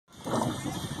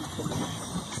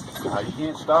You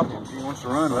can't stop him. If he wants to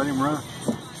run, let him run.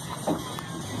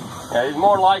 Yeah, he's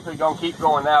more likely going to keep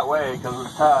going that way because of the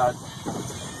tide.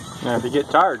 Now, if you get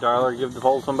tired, Tyler, give the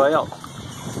pole to somebody else.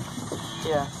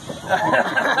 Yeah.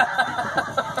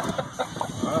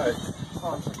 Alright.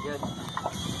 Oh, this is good.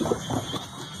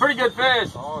 Pretty good fish.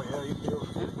 Oh, yeah, you do.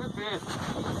 It's a good fish.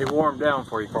 He wore him down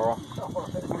for you, Carl.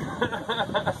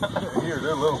 Here,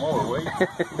 they're a little more weight.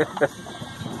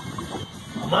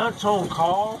 That's on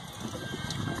Carl.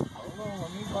 Hold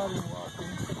on, anybody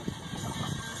watching?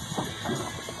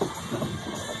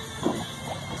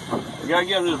 We got to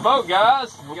get him to the boat, guys.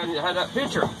 We got to have that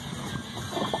picture.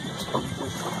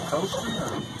 Coasting or?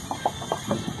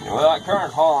 Well, that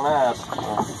current's hauling ass. I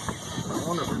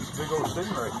wonder if it's a big old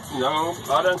stingray. No,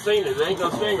 I done seen it. It ain't no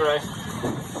stingray.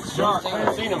 It's shark. I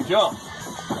haven't seen him jump.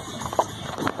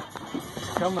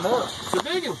 It's coming up. It's a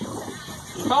big one.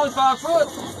 He's probably 5 foot.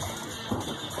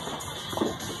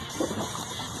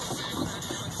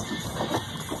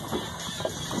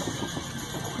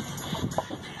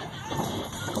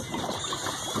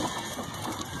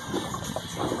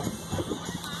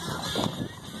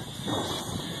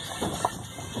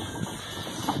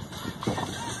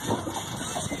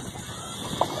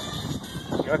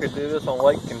 Y'all could do this on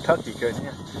Lake Kentucky, couldn't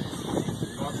you?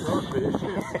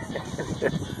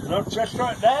 No, just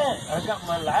right there. I got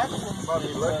my last one.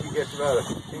 Probably lucky gets about a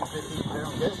 15, 15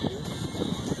 pound dead fish.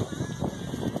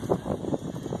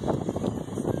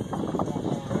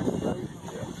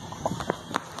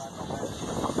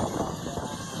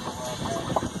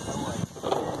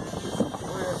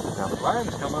 Now the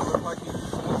line's come up, look like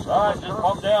he's... Alright, just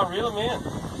pump down, reel him in.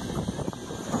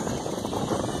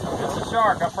 It's a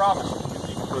shark, I promise.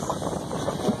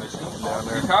 Down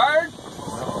there. You tired?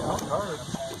 No, I'm tired.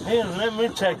 Here, let me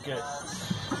take it.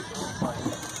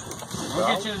 We'll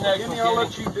get you the next one, I'll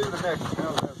let Kenny. you do the next one.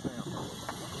 How's that sound?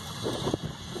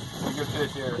 It's a good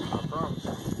fish here. I promise.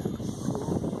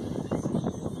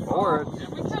 Or, did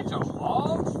we catch a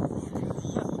log?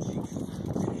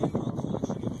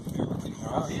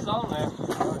 Oh, he's on there.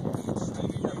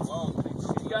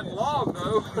 He got a log,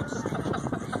 though.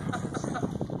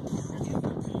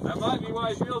 That might be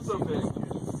why he feels so big.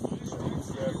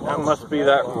 That must be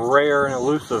that rare and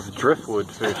elusive driftwood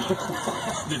fish.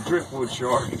 The driftwood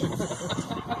shark.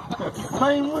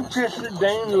 Man, what's this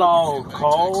dang log,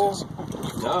 Carl?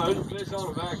 No, there's a fish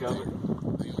on the back of it.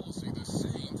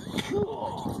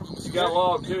 He got a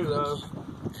log, too, though.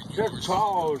 That's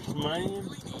Charles, man.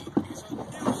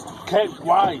 Cape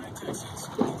White.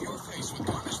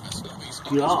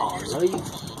 Golly.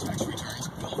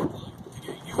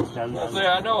 See,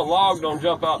 I know a log don't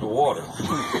jump out the water.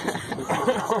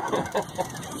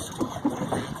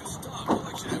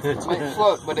 It might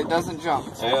float, but it doesn't jump.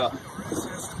 Yeah.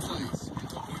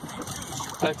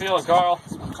 How you feeling, Carl?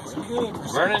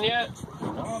 Burning yet?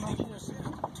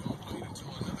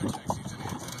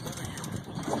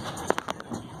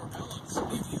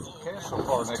 Cast so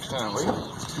far next time, will you?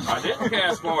 I didn't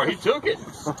cast more. He took it.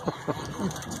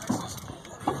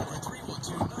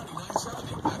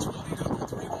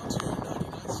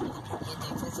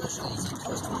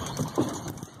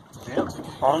 Yep,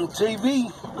 on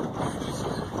TV.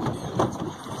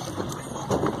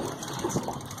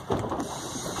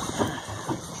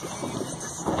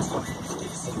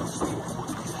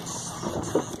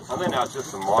 I think that's just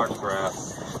some marsh grass.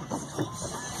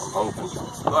 I'm hoping.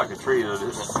 It's like a tree, though, isn't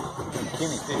it?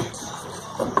 Kenny fish.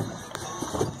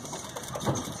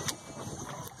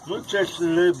 What's this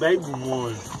little baby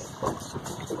one?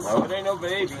 No, it ain't no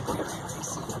baby.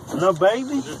 No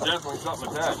baby? There's definitely something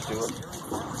attached to it.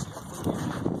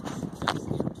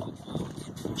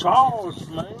 Charles,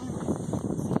 man.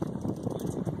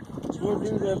 What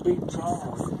do that be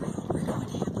Charles?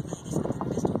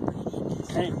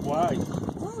 Cape White.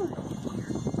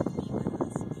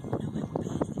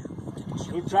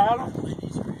 You Tyler?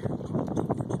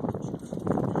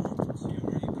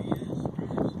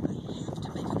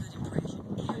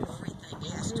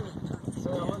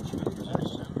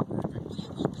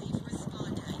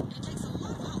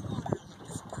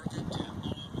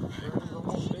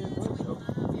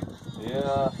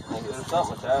 Yeah, there's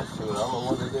something attached to it. I don't know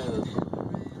what it is.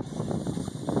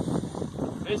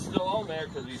 It's still on there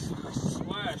because he's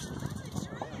splashed.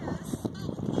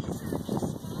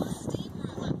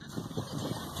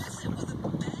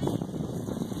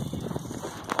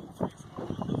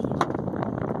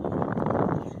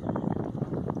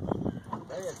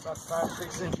 About 5,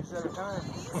 6 inches at a time.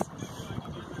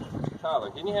 Tyler,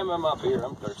 can you hand me my beer?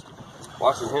 I'm thirsty.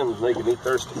 Watching him is making me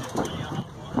thirsty.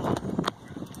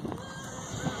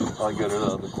 I'll go to the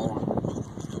other corner.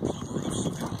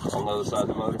 On the other side of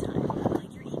the motor.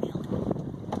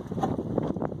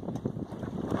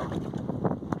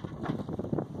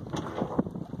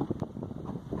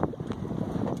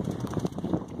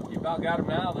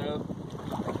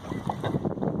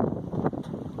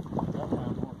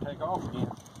 off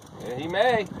again. Yeah, he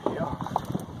may.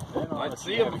 Yeah. I'd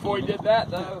see him before he did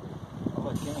that, though. I'll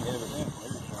let Kenny have it then.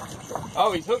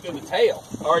 Oh, he's hooked in the tail.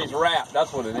 Or he's wrapped.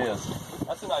 That's what it is.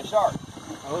 That's a nice shark.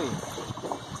 Oh,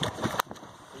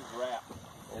 He's wrapped.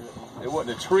 And it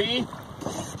wasn't a tree.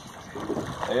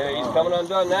 Yeah, he's coming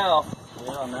undone now.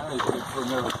 Yeah, now he's good for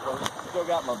another spot. Still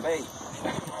got my bait.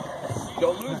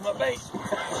 Don't lose my bait.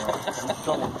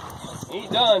 He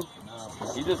ain't done.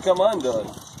 He just come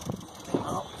undone.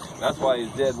 That's why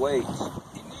he's dead weight.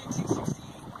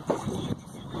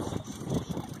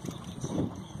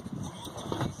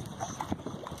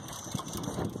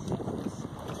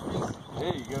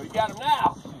 There you go. You got him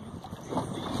now.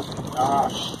 Ah,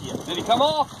 shit. Did he come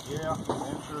off? Yeah,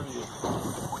 I'm sure he is.